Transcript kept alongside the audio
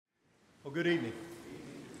Well, good evening.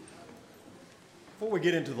 Before we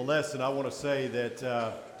get into the lesson, I want to say that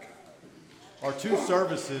our two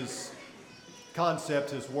services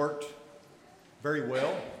concept has worked very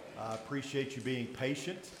well. I appreciate you being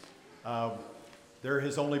patient. There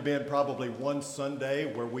has only been probably one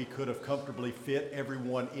Sunday where we could have comfortably fit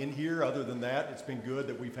everyone in here. Other than that, it's been good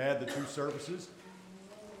that we've had the two services.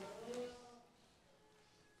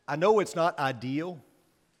 I know it's not ideal.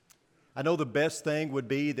 I know the best thing would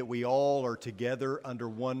be that we all are together under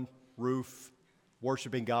one roof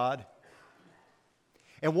worshiping God.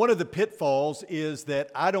 And one of the pitfalls is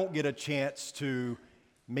that I don't get a chance to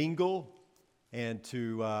mingle and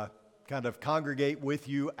to kind of congregate with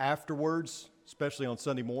you afterwards, especially on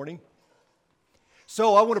Sunday morning.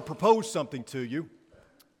 So I want to propose something to you.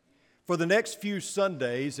 For the next few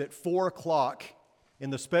Sundays at 4 o'clock in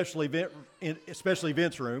the special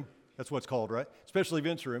events room, that's what it's called, right? Special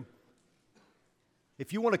events room.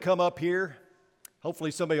 If you want to come up here, hopefully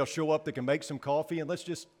somebody will show up that can make some coffee, and let's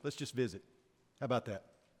just visit. How about that?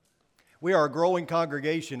 We are a growing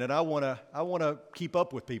congregation, and I want to keep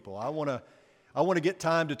up with people. I want to get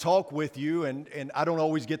time to talk with you, and I don't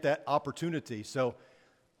always get that opportunity. So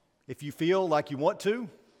if you feel like you want to,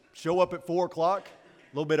 show up at 4 o'clock,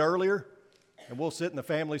 a little bit earlier, and we'll sit in the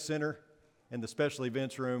family center in the special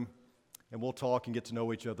events room, and we'll talk and get to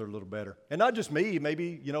know each other a little better. And not just me,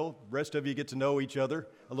 maybe, the rest of you get to know each other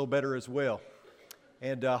a little better as well.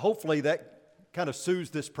 And hopefully that kind of soothes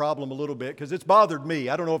this problem a little bit, because it's bothered me.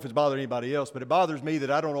 I don't know if it's bothered anybody else, but it bothers me that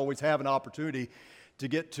I don't always have an opportunity to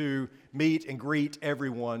get to meet and greet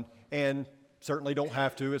everyone, and certainly don't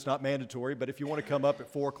have to. It's not mandatory, but if you want to come up at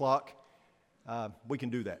 4 o'clock, we can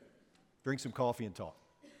do that. Drink some coffee and talk.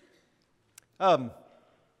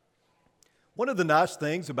 One of the nice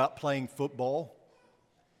things about playing football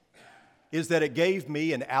is that it gave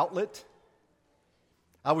me an outlet.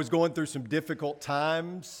 I was going through some difficult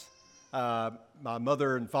times. My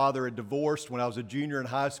mother and father had divorced when I was a junior in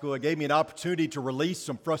high school. It gave me an opportunity to release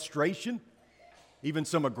some frustration, even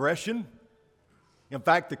some aggression. In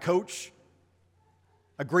fact, the coach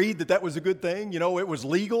agreed that that was a good thing. It was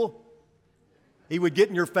legal. He would get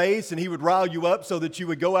in your face and he would rile you up so that you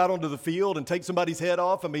would go out onto the field and take somebody's head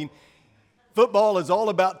off. Football is all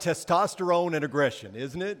about testosterone and aggression,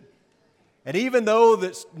 isn't it? And even though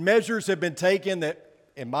that measures have been taken that,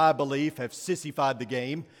 in my belief, have sissified the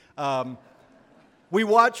game, we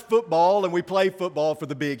watch football and we play football for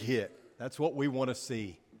the big hit. That's what we want to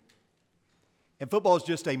see. And football is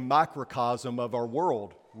just a microcosm of our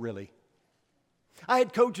world, really. I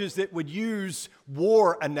had coaches that would use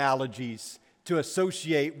war analogies to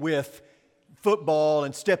associate with football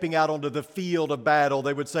and stepping out onto the field of battle.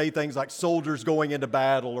 They would say things like soldiers going into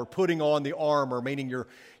battle or putting on the armor, meaning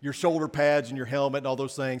your shoulder pads and your helmet and all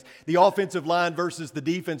those things. The offensive line versus the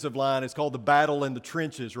defensive line is called the battle in the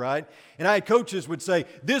trenches, right? And I had coaches would say,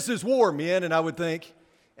 "This is war, men," and I would think,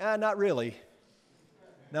 not really.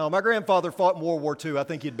 Now, my grandfather fought in World War II. I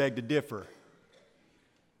think he'd beg to differ.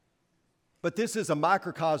 But this is a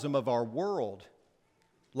microcosm of our world.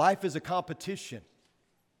 Life is a competition.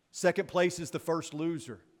 Second place is the first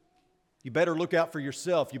loser. You better look out for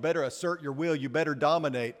yourself. You better assert your will. You better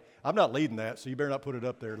dominate. I'm not leading that, so you better not put it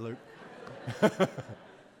up there, Luke.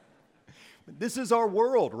 This is our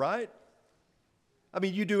world, right?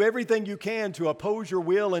 You do everything you can to oppose your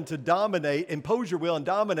will and to impose your will and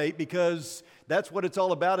dominate, because that's what it's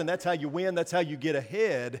all about, and that's how you win. That's how you get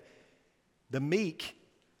ahead. The meek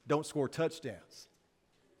don't score touchdowns.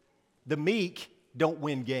 The meek don't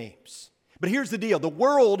win games. But here's the deal. The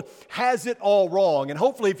world has it all wrong. And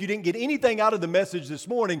hopefully if you didn't get anything out of the message this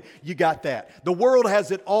morning, you got that. The world has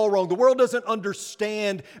it all wrong. The world doesn't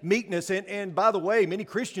understand meekness. And by the way, many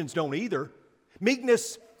Christians don't either.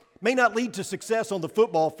 Meekness may not lead to success on the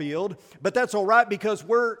football field, but that's all right, because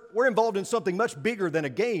we're involved in something much bigger than a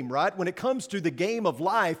game, right? When it comes to the game of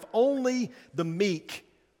life, only the meek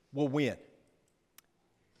will win.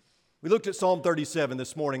 We looked at Psalm 37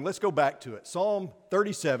 this morning. Let's go back to it. Psalm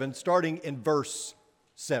 37, starting in verse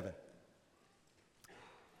 7.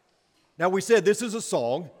 Now, we said this is a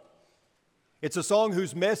song. It's a song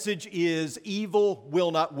whose message is evil will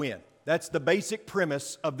not win. That's the basic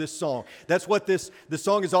premise of this song. That's what this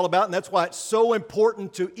song is all about, and that's why it's so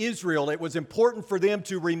important to Israel. It was important for them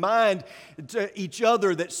to remind each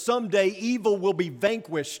other that someday evil will be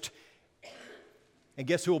vanquished. And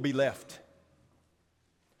guess who will be left?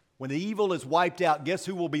 When the evil is wiped out, guess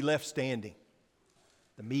who will be left standing?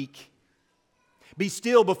 The meek. Be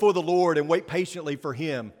still before the Lord and wait patiently for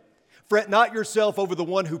Him. Fret not yourself over the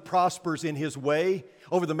one who prospers in his way,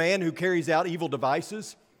 over the man who carries out evil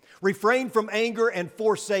devices. Refrain from anger and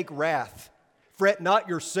forsake wrath. Fret not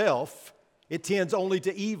yourself, it tends only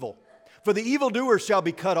to evil. For the evildoers shall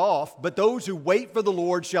be cut off, but those who wait for the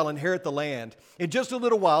Lord shall inherit the land. In just a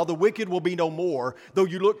little while the wicked will be no more. Though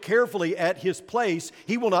you look carefully at his place,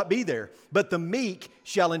 he will not be there. But the meek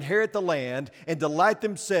shall inherit the land and delight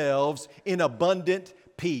themselves in abundant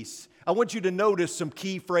peace. I want you to notice some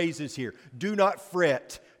key phrases here. Do not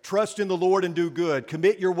fret. Trust in the Lord and do good.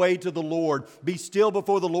 Commit your way to the Lord. Be still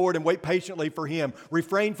before the Lord and wait patiently for Him.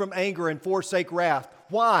 Refrain from anger and forsake wrath.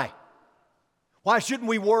 Why? Why shouldn't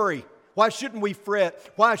we worry? Why shouldn't we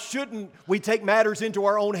fret? Why shouldn't we take matters into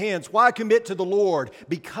our own hands? Why commit to the Lord?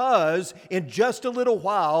 Because in just a little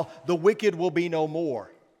while, the wicked will be no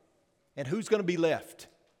more. And who's going to be left?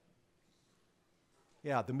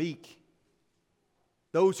 Yeah, the meek.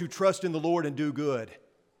 Those who trust in the Lord and do good.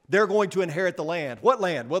 They're going to inherit the land. What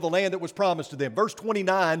land? Well, the land that was promised to them. Verse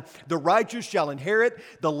 29, the righteous shall inherit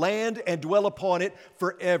the land and dwell upon it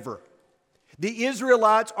forever. The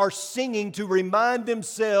Israelites are singing to remind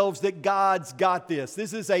themselves that God's got this.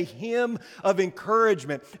 This is a hymn of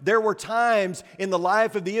encouragement. There were times in the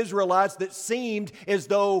life of the Israelites that seemed as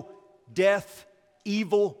though death,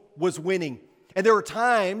 evil was winning. And there are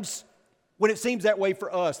times when it seems that way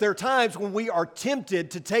for us. There are times when we are tempted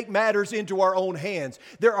to take matters into our own hands.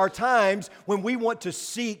 There are times when we want to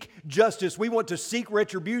seek justice. We want to seek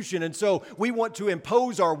retribution. And so we want to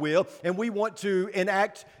impose our will and we want to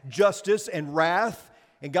enact justice and wrath.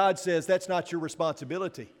 And God says that's not your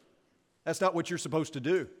responsibility. That's not what you're supposed to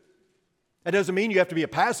do. That doesn't mean you have to be a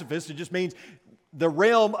pacifist. It just means the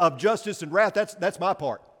realm of justice and wrath, that's my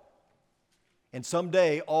part. And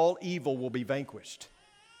someday all evil will be vanquished.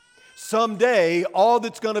 Someday, all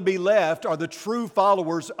that's going to be left are the true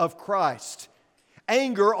followers of Christ.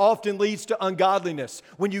 Anger often leads to ungodliness.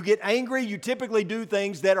 When you get angry, you typically do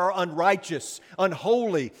things that are unrighteous,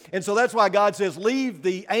 unholy. And so that's why God says, leave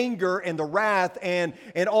the anger and the wrath and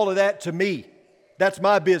all of that to me. That's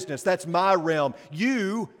my business. That's my realm.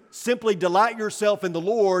 You simply delight yourself in the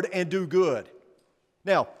Lord and do good.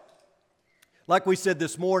 Now, like we said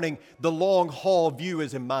this morning, the long haul view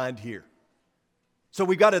is in mind here. So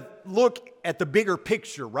we've got to look at the bigger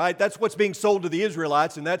picture, right? That's what's being sold to the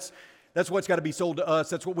Israelites, and that's what's got to be sold to us.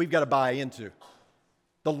 That's what we've got to buy into.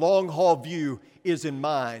 The long haul view is in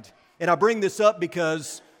mind. And I bring this up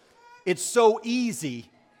because it's so easy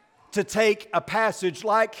to take a passage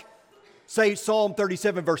like, say, Psalm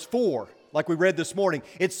 37, verse 4, like we read this morning.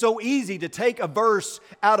 It's so easy to take a verse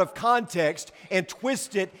out of context and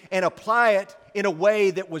twist it and apply it in a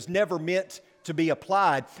way that was never meant to be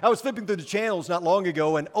applied. I was flipping through the channels not long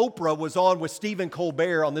ago, and Oprah was on with Stephen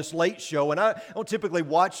Colbert on this late show. And I don't typically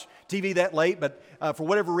watch TV that late, but for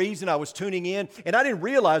whatever reason, I was tuning in. And I didn't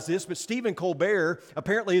realize this, but Stephen Colbert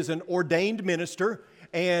apparently is an ordained minister,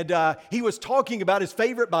 and he was talking about his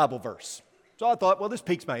favorite Bible verse. So I thought, well, this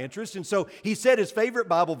piques my interest. And so he said his favorite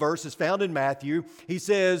Bible verse is found in Matthew. He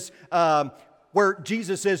says, where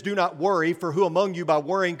Jesus says, do not worry, for who among you by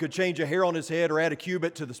worrying could change a hair on his head or add a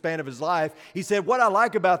cubit to the span of his life? He said, what I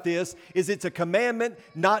like about this is it's a commandment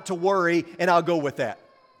not to worry, and I'll go with that.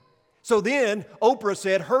 So then Oprah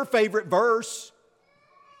said her favorite verse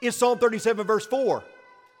is Psalm 37, verse 4.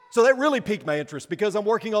 So that really piqued my interest because I'm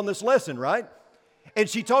working on this lesson, right? And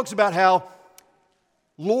she talks about how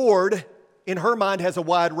Lord, in her mind, has a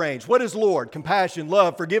wide range. What is Lord? Compassion,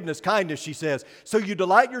 love, forgiveness, kindness, she says. So you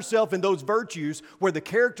delight yourself in those virtues where the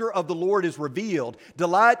character of the Lord is revealed.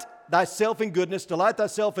 Delight thyself in goodness, delight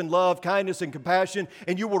thyself in love, kindness, and compassion,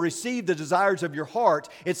 and you will receive the desires of your heart.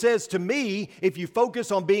 It says to me, if you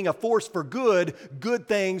focus on being a force for good, good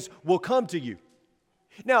things will come to you.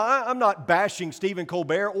 Now, I'm not bashing Stephen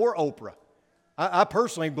Colbert or Oprah. I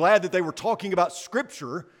personally am glad that they were talking about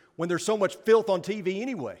Scripture when there's so much filth on TV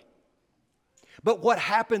anyway. But what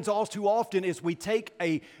happens all too often is we take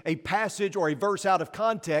a passage or a verse out of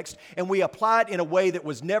context and we apply it in a way that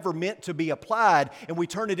was never meant to be applied, and we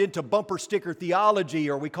turn it into bumper sticker theology,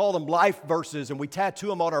 or we call them life verses and we tattoo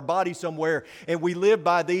them on our body somewhere and we live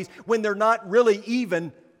by these when they're not really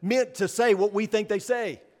even meant to say what we think they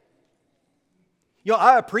say. You know,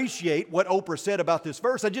 I appreciate what Oprah said about this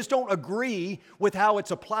verse. I just don't agree with how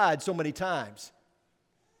it's applied so many times.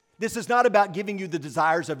 This is not about giving you the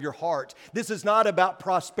desires of your heart. This is not about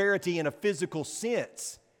prosperity in a physical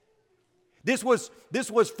sense. This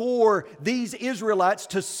was for these Israelites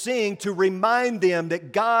to sing, to remind them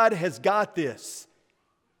that God has got this.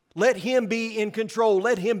 Let Him be in control.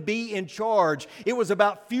 Let Him be in charge. It was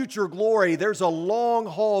about future glory. There's a long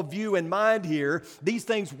haul view in mind here. These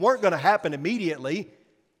things weren't going to happen immediately.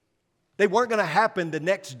 They weren't going to happen the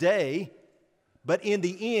next day. But in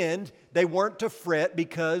the end, they weren't to fret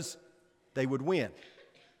because they would win.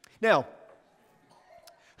 Now,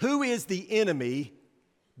 Who is the enemy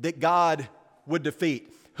that God would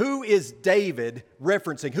defeat? Who is David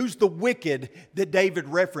referencing? Who's the wicked that David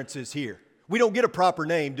references here? We don't get a proper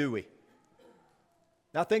name, do we?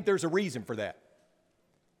 Now, I think there's a reason for that.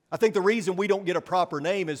 I think the reason we don't get a proper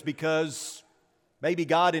name is because maybe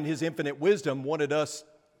God in His infinite wisdom wanted us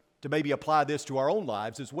to maybe apply this to our own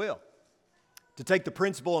lives as well. To take the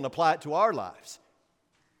principle and apply it to our lives.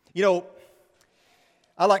 You know,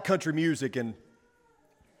 I like country music, and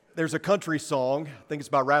there's a country song, I think it's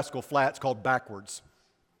by Rascal Flatts, called Backwards.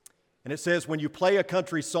 And it says, when you play a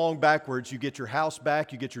country song backwards, you get your house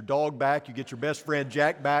back, you get your dog back, you get your best friend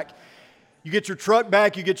Jack back, you get your truck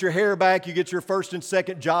back, you get your hair back, you get your first and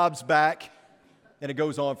second jobs back, and it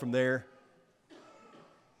goes on from there.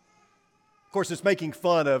 Of course, it's making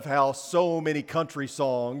fun of how so many country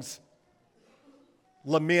songs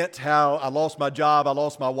lament how I lost my job, I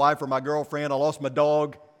lost my wife or my girlfriend, I lost my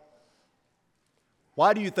dog.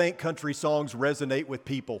 Why do you think country songs resonate with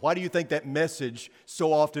people? Why do you think that message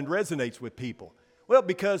so often resonates with people? Well,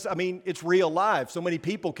 because, it's real life. So many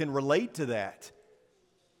people can relate to that.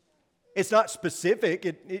 It's not specific.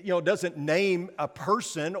 It doesn't name a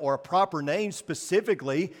person or a proper name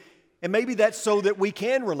specifically. And maybe that's so that we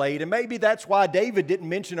can relate. And maybe that's why David didn't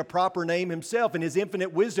mention a proper name himself. In His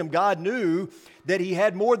infinite wisdom, God knew that he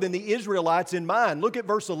had more than the Israelites in mind. Look at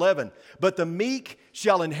verse 11. But the meek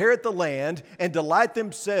shall inherit the land and delight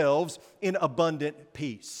themselves in abundant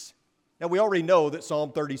peace. Now, we already know that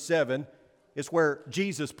Psalm 37 is where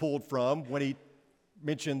Jesus pulled from when He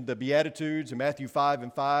mentioned the Beatitudes in Matthew 5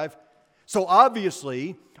 and 5. So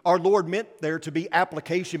obviously, our Lord meant there to be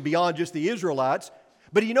application beyond just the Israelites.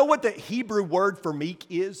 But do you know what the Hebrew word for meek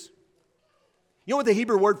is? You know what the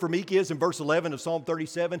Hebrew word for meek is in verse 11 of Psalm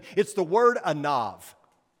 37? It's the word anav.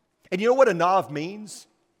 And you know what anav means?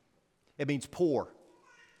 It means poor.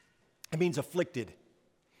 It means afflicted.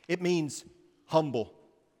 It means humble.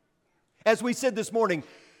 As we said this morning,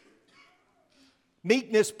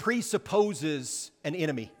 meekness presupposes an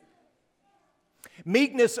enemy.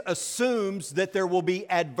 Meekness assumes that there will be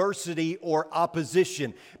adversity or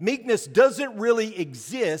opposition. Meekness doesn't really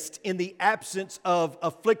exist in the absence of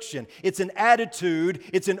affliction. It's an attitude,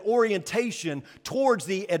 it's an orientation towards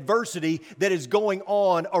the adversity that is going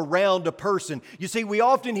on around a person. You see, we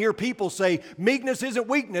often hear people say, meekness isn't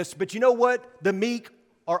weakness, but you know what? The meek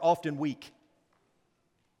are often weak.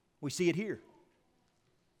 We see it here.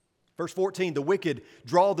 Verse 14, the wicked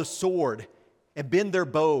draw the sword and bend their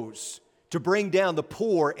bows to bring down the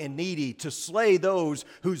poor and needy, to slay those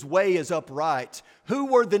whose way is upright. Who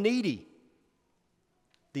were the needy?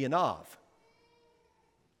 The Anav.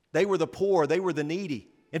 They were the poor, they were the needy.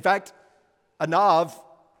 In fact, Anav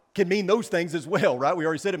can mean those things as well, right? We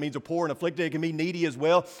already said it means a poor and afflicted. It can mean needy as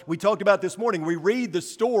well. We talked about this morning. We read the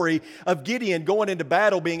story of Gideon going into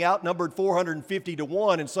battle, being outnumbered 450 to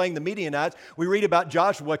 1 and slaying the Midianites. We read about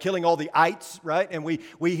Joshua killing all the ites, right? And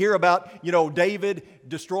we hear about, David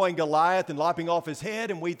destroying Goliath and lopping off his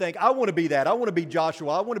head. And we think, I want to be that. I want to be Joshua.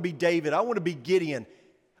 I want to be David. I want to be Gideon.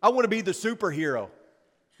 I want to be the superhero.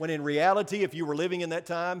 When in reality, if you were living in that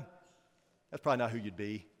time, that's probably not who you'd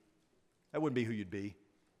be. That wouldn't be who you'd be.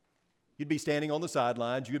 You'd be standing on the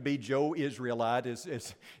sidelines. You'd be Joe Israelite,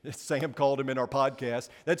 as Sam called him in our podcast.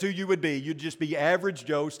 That's who you would be. You'd just be average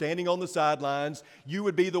Joe standing on the sidelines. You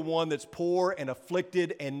would be the one that's poor and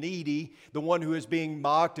afflicted and needy, the one who is being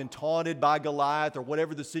mocked and taunted by Goliath or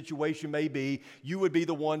whatever the situation may be. You would be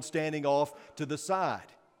the one standing off to the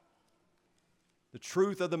side. The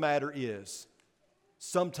truth of the matter is,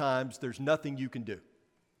 sometimes there's nothing you can do.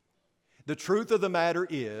 The truth of the matter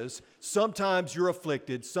is, sometimes you're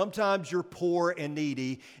afflicted, sometimes you're poor and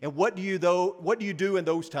needy, and what do you do in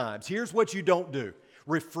those times? Here's what you don't do.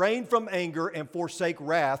 Refrain from anger and forsake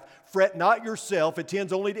wrath. Fret not yourself, it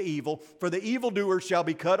tends only to evil, for the evildoer shall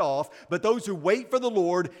be cut off, but those who wait for the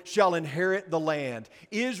Lord shall inherit the land.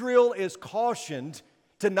 Israel is cautioned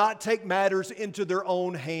to not take matters into their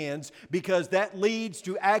own hands, because that leads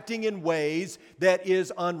to acting in ways that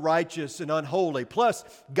is unrighteous and unholy. Plus,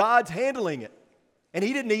 God's handling it, and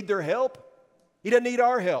He didn't need their help. He doesn't need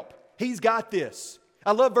our help. He's got this.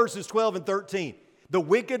 I love verses 12 and 13. The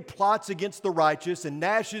wicked plots against the righteous and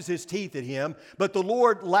gnashes his teeth at him, but the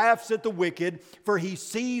Lord laughs at the wicked, for He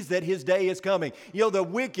sees that his day is coming. The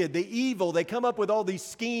wicked, the evil, they come up with all these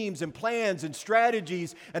schemes and plans and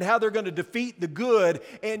strategies and how they're going to defeat the good.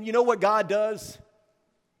 And you know what God does?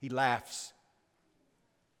 He laughs.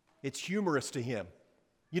 It's humorous to Him.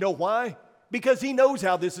 You know why? Because He knows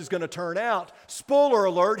how this is going to turn out. Spoiler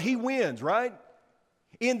alert, He wins, right?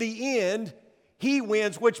 In the end, He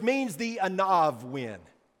wins, which means the Anav win.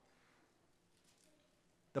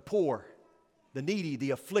 The poor the needy,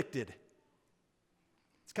 the afflicted.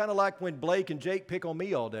 It's kind of like when Blake and Jake pick on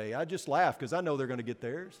me all day. I just laugh because I know they're going to get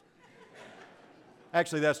theirs.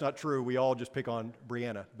 Actually, that's not true. We all just pick on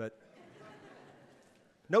Brianna. But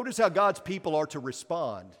notice how God's people are to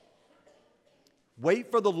respond. Wait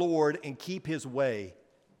for the Lord and keep His way,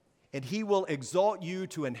 and He will exalt you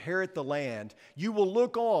to inherit the land. You will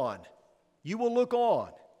look on. You will look on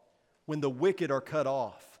when the wicked are cut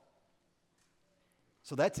off.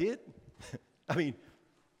 So that's it? I mean,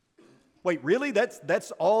 wait, really?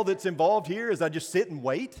 That's all that's involved here is I just sit and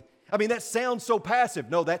wait? I mean, that sounds so passive.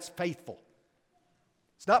 No, that's faithful.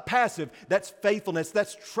 It's not passive. That's faithfulness.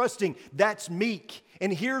 That's trusting. That's meek.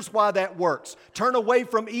 And here's why that works. Turn away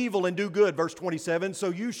from evil and do good, verse 27, so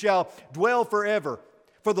you shall dwell forever.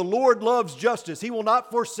 For the Lord loves justice. He will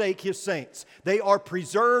not forsake His saints. They are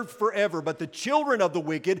preserved forever. But the children of the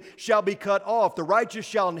wicked shall be cut off. The righteous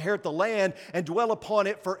shall inherit the land and dwell upon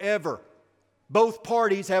it forever. Both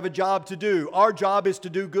parties have a job to do. Our job is to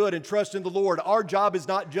do good and trust in the Lord. Our job is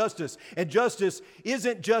not justice. And justice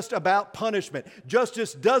isn't just about punishment.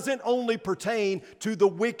 Justice doesn't only pertain to the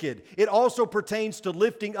wicked. It also pertains to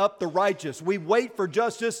lifting up the righteous. We wait for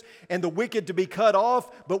justice and the wicked to be cut off,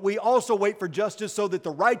 but we also wait for justice so that the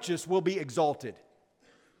righteous will be exalted.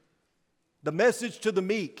 The message to the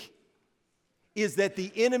meek is that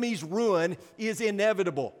the enemy's ruin is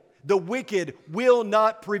inevitable. The wicked will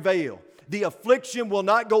not prevail. The affliction will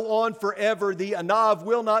not go on forever. The Anav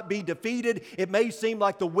will not be defeated. It may seem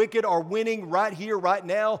like the wicked are winning right here, right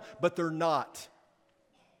now, but they're not.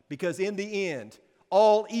 Because in the end,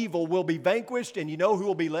 all evil will be vanquished, and you know who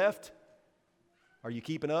will be left? Are you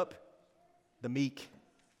keeping up? The meek,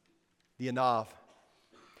 the Anav.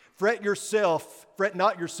 Fret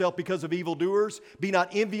not yourself because of evildoers. Be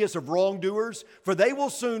not envious of wrongdoers, for they will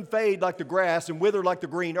soon fade like the grass and wither like the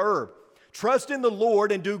green herb. Trust in the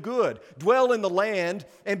Lord and do good. Dwell in the land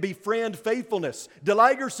and befriend faithfulness.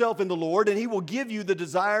 Delight yourself in the Lord, and He will give you the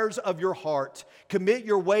desires of your heart. Commit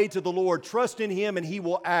your way to the Lord. Trust in Him, and He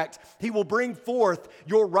will act. He will bring forth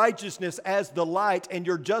your righteousness as the light and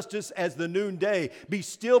your justice as the noonday. Be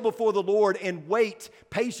still before the Lord and wait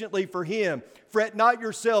patiently for Him. Fret not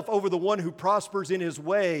yourself over the one who prospers in his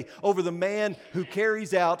way, over the man who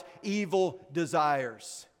carries out evil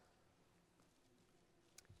desires.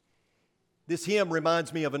 This hymn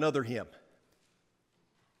reminds me of another hymn.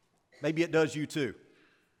 Maybe it does you too.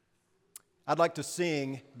 I'd like to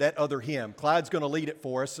sing that other hymn. Clyde's going to lead it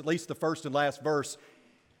for us, at least the first and last verse.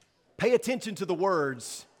 Pay attention to the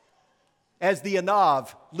words as the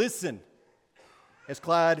Anav. Listen as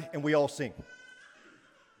Clyde and we all sing.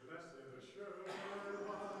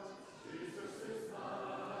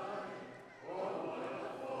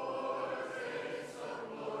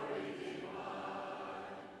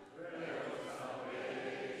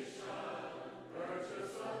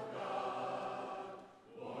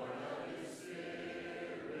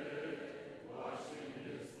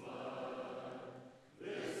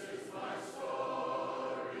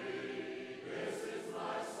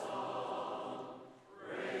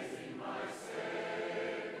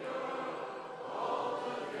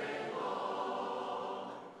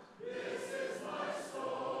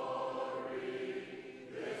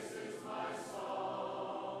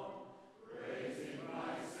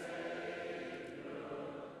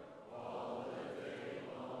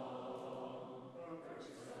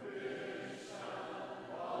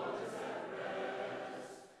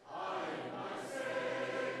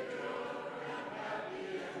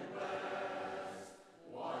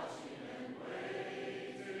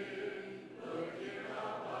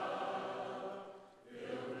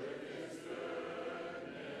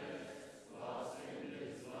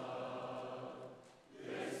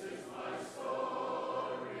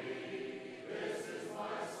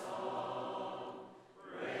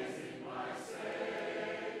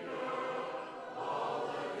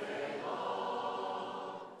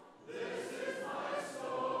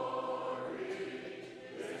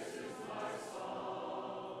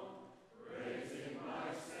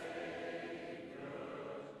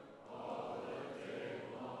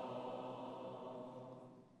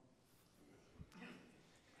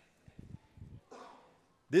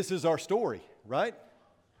 This is our story, right?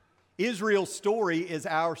 Israel's story is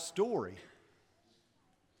our story.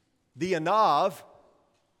 The Anav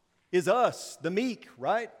is us, the meek,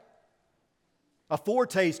 right? A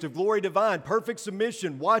foretaste of glory divine, perfect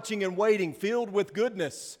submission, watching and waiting, filled with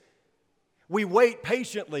goodness. We wait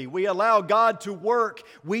patiently. We allow God to work.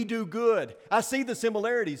 We do good. I see the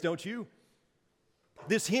similarities, don't you?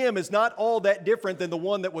 This hymn is not all that different than the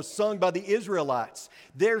one that was sung by the Israelites.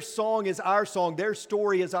 Their song is our song. Their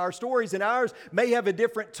story is our stories. And ours may have a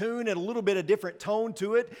different tune and a little bit of different tone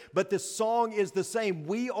to it, but the song is the same.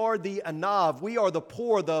 We are the anav. We are the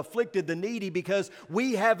poor, the afflicted, the needy, because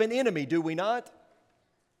we have an enemy, do we not?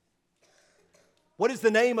 What is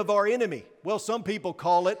the name of our enemy? Well, some people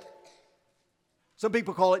call it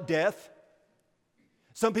death.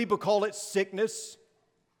 Some people call it sickness.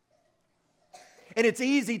 And it's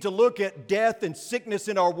easy to look at death and sickness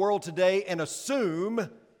in our world today and assume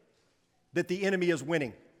that the enemy is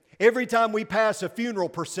winning. Every time we pass a funeral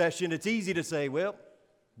procession, it's easy to say, well,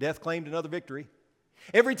 death claimed another victory.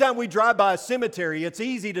 Every time we drive by a cemetery, it's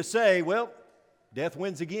easy to say, well, death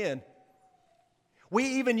wins again. We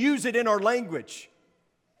even use it in our language.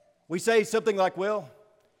 We say something like, well,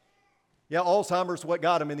 yeah, Alzheimer's what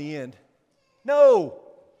got him in the end. No,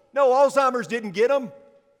 Alzheimer's didn't get him.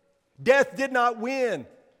 Death did not win.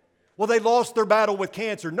 Well, they lost their battle with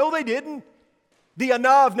cancer. No, they didn't. The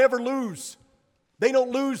anav never lose. They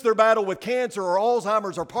don't lose their battle with cancer or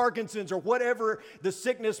Alzheimer's or Parkinson's or whatever the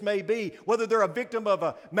sickness may be, whether they're a victim of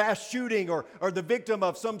a mass shooting or the victim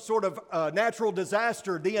of some sort of natural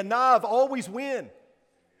disaster. The anav always win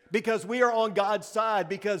because we are on God's side,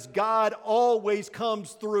 because God always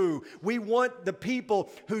comes through. We want the people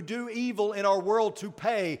who do evil in our world to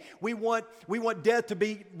pay. We want death to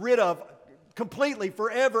be rid of completely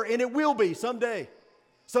forever, and it will be someday.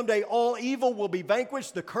 Someday all evil will be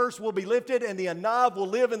vanquished, the curse will be lifted, and the anav will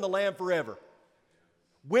live in the land forever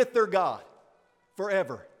with their God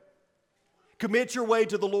forever. Commit your way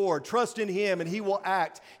to the Lord. Trust in Him, and He will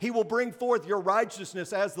act. He will bring forth your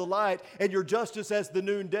righteousness as the light and your justice as the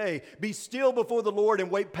noonday. Be still before the Lord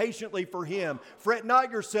and wait patiently for Him. Fret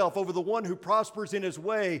not yourself over the one who prospers in his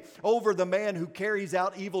way, over the man who carries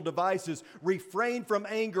out evil devices. Refrain from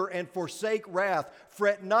anger and forsake wrath.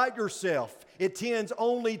 Fret not yourself. It tends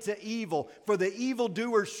only to evil, for the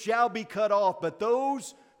evildoers shall be cut off, but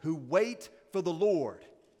those who wait for the Lord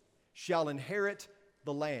shall inherit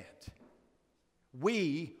the land.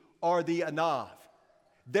 We are the anav.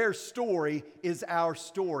 Their story is our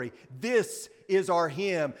story. This is our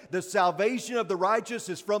hymn. The salvation of the righteous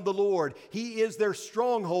is from the Lord. He is their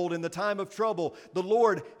stronghold in the time of trouble. The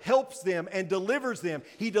Lord helps them and delivers them.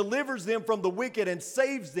 He delivers them from the wicked and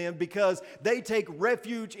saves them because they take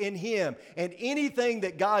refuge in Him. And anything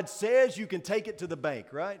that God says, you can take it to the bank,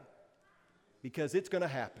 right? Because it's going to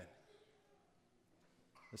happen.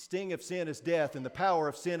 The sting of sin is death, and the power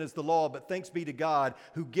of sin is the law. But thanks be to God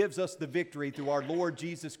who gives us the victory through our Lord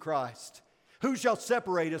Jesus Christ. Who shall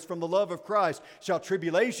separate us from the love of Christ? Shall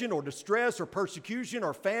tribulation or distress or persecution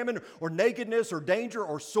or famine or nakedness or danger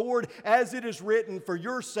or sword? As it is written, for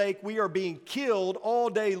your sake we are being killed all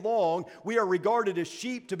day long. We are regarded as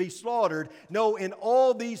sheep to be slaughtered. No, in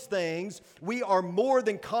all these things we are more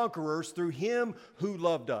than conquerors through Him who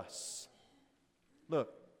loved us.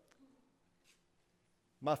 Look.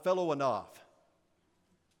 My fellow anav,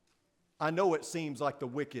 I know it seems like the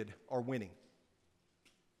wicked are winning.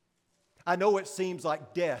 I know it seems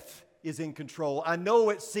like death is in control. I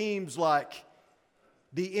know it seems like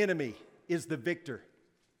the enemy is the victor.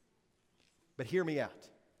 But hear me out.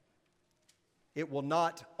 It will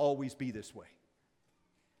not always be this way.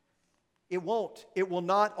 It won't. It will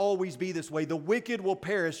not always be this way. The wicked will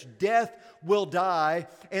perish, death will die,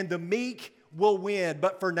 and the meek will win.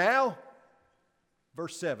 But for now,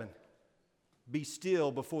 Verse 7, be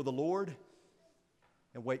still before the Lord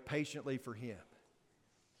and wait patiently for Him.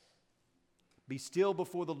 Be still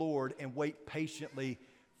before the Lord and wait patiently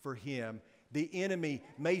for Him. The enemy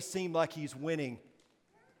may seem like he's winning,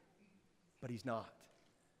 but he's not.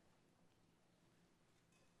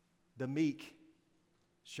 The meek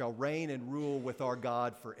shall reign and rule with our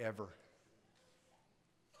God forever.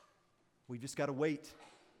 We've just got to wait,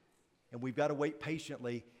 and we've got to wait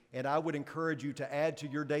patiently. And I would encourage you to add to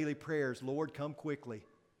your daily prayers, Lord, come quickly.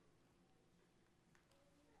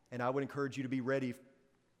 And I would encourage you to be ready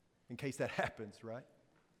in case that happens, right?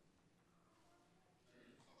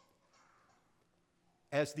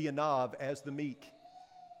 As the anav, as the meek,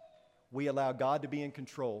 we allow God to be in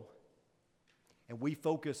control, and we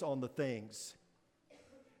focus on the things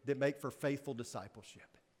that make for faithful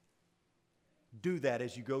discipleship. Do that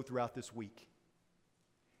as you go throughout this week.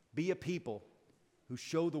 Be a people who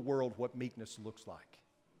show the world what meekness looks like.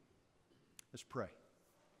 Let's pray.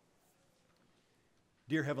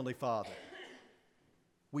 Dear Heavenly Father,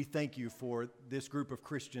 we thank You for this group of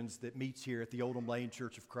Christians that meets here at the Oldham Lane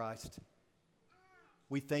Church of Christ.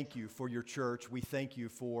 We thank You for Your church. We thank You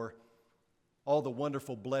for all the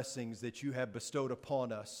wonderful blessings that You have bestowed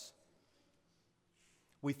upon us.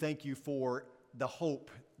 We thank You for the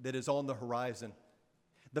hope that is on the horizon.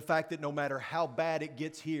 The fact that no matter how bad it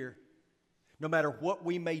gets here, no matter what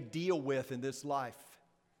we may deal with in this life,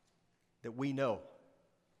 that we know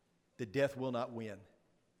that death will not win.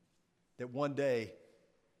 That one day,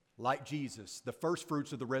 like Jesus, the first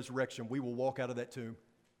fruits of the resurrection, we will walk out of that tomb.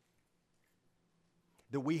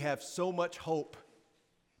 That we have so much hope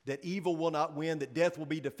that evil will not win, that death will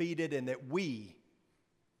be defeated, and that we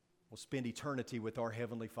will spend eternity with our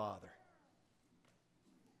Heavenly Father.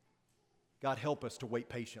 God, help us to wait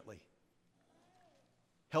patiently.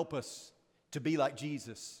 Help us to be like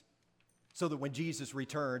Jesus, so that when Jesus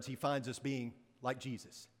returns, He finds us being like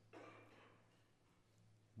Jesus.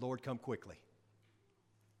 Lord, come quickly.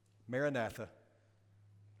 Maranatha,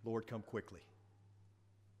 Lord, come quickly.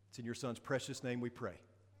 It's in your Son's precious name we pray.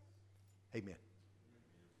 Amen.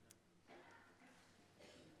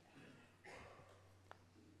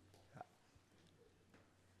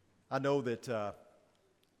 I know that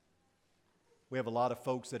we have a lot of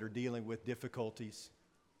folks that are dealing with difficulties.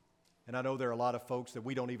 And I know there are a lot of folks that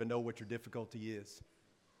we don't even know what your difficulty is.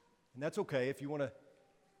 And that's okay. If you want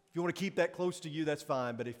to keep that close to you, that's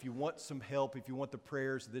fine. But if you want some help, if you want the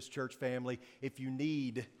prayers of this church family, if you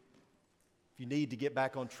need to get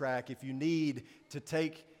back on track, if you need to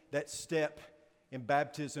take that step in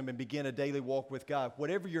baptism and begin a daily walk with God,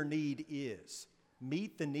 whatever your need is,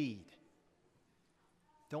 meet the need.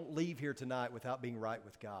 Don't leave here tonight without being right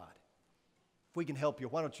with God. If we can help you,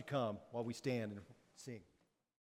 why don't you come while we stand and sing?